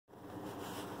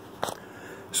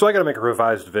So I gotta make a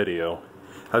revised video.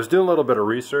 I was doing a little bit of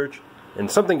research, and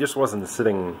something just wasn't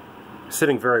sitting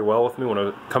very well with me when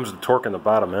it comes to torquing the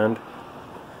bottom end.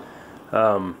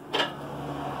 I'm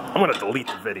gonna delete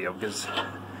the video because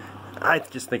I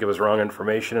just think it was wrong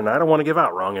information, and I don't want to give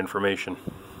out wrong information.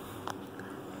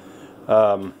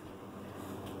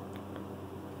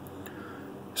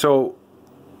 So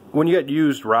when you get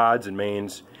used rods and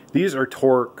mains, these are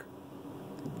torque.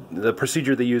 The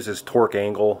procedure they use is torque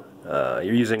angle.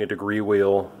 You're using a degree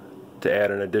wheel to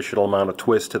add an additional amount of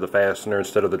twist to the fastener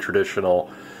instead of the traditional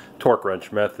torque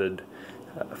wrench method.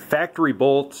 Factory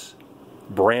bolts,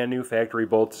 brand new factory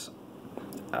bolts,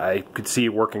 I could see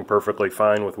working perfectly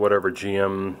fine with whatever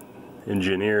GM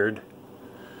engineered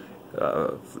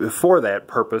for that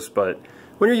purpose, but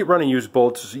when you're running used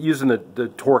bolts, using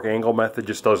the torque angle method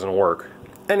just doesn't work.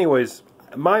 Anyways,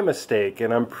 my mistake,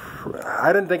 and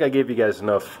I didn't think I gave you guys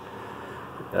enough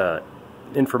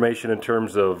information in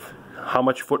terms of how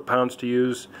much foot-pounds to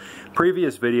use.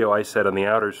 Previous video I said on the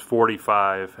outers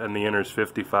 45 and the inners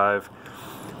 55,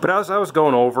 but as I was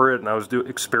going over it and I was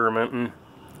experimenting,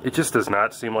 it just does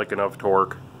not seem like enough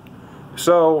torque.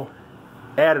 So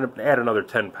add another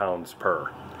 10 pounds per,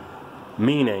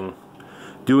 meaning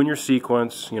doing your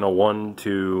sequence, 1,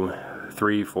 2,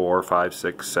 3, 4, 5,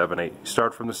 6, 7, 8.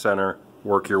 Start from the center,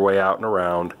 work your way out and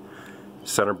around.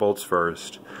 Center bolts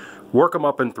first. Work them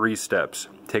up in 3 steps.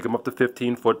 Take them up to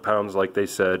 15 foot-pounds like they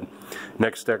said.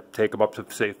 Next step, take them up to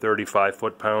say 35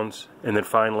 foot-pounds. And then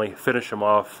finally finish them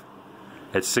off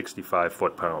at 65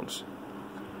 foot-pounds.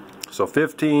 So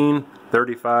 15,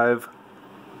 35,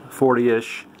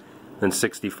 40-ish, then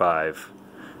 65.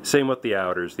 Same with the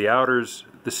outers. The outers,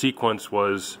 the sequence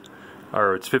was,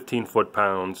 it's 15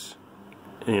 foot-pounds.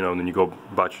 And then you go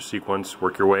about your sequence,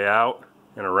 work your way out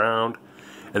and around,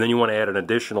 and then you want to add an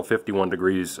additional 51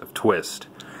 degrees of twist.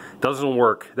 Doesn't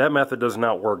work. That method does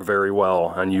not work very well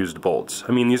on used bolts.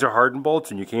 I mean, these are hardened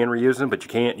bolts and you can reuse them, but you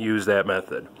can't use that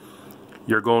method.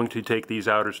 You're going to take these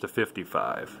outers to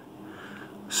 55.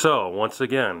 So once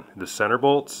again, the center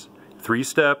bolts, 3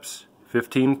 steps,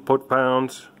 15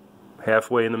 foot-pounds,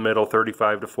 halfway in the middle,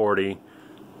 35 to 40,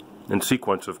 and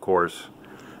sequence, of course.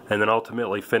 And then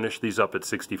ultimately finish these up at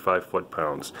 65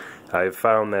 foot-pounds. I've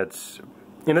found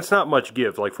and it's not much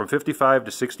give, like from 55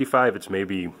 to 65, it's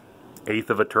maybe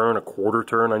 1/8 of a turn, a quarter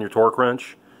turn on your torque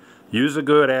wrench. Use a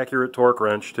good, accurate torque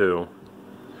wrench too.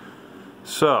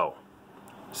 So,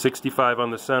 65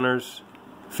 on the centers,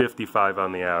 55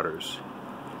 on the outers.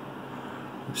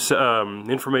 So,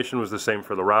 information was the same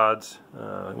for the rods.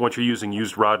 Once you're using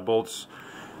used rod bolts,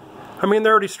 I mean,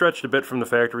 they're already stretched a bit from the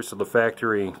factory, so the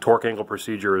factory torque angle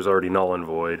procedure is already null and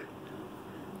void.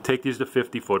 Take these to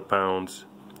 50 foot-pounds,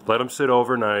 let them sit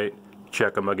overnight,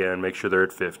 check them again, make sure they're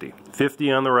at 50.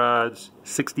 50 on the rods,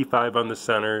 65 on the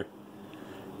center,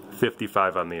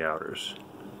 55 on the outers.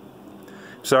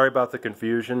 Sorry about the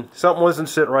confusion. Something wasn't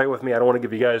sitting right with me. I don't want to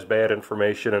give you guys bad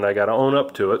information, and I got to own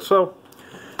up to it, so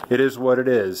it is what it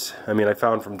is. I mean, I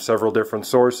found from several different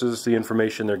sources the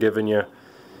information they're giving you.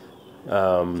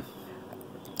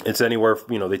 It's anywhere,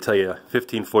 they tell you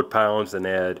 15 foot-pounds, then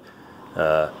add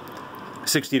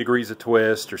 60 degrees of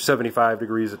twist, or 75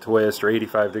 degrees of twist, or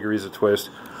 85 degrees of twist.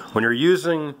 When you're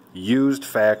using used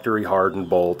factory hardened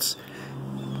bolts,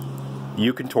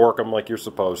 you can torque them like you're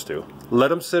supposed to. Let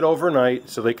them sit overnight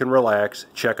so they can relax,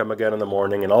 check them again in the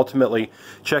morning, and ultimately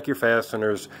check your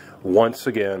fasteners once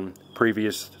again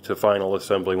previous to final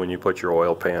assembly when you put your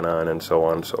oil pan on, and so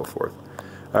on and so forth.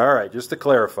 Alright, just to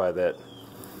clarify that.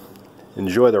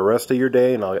 Enjoy the rest of your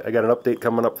day, and I got an update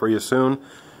coming up for you soon.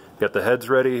 Got the heads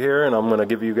ready here, and I'm going to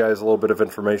give you guys a little bit of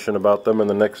information about them in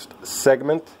the next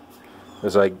segment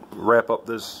as I wrap up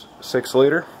this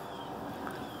 6-liter.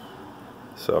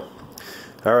 So,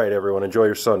 alright everyone, enjoy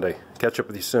your Sunday. Catch up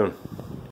with you soon.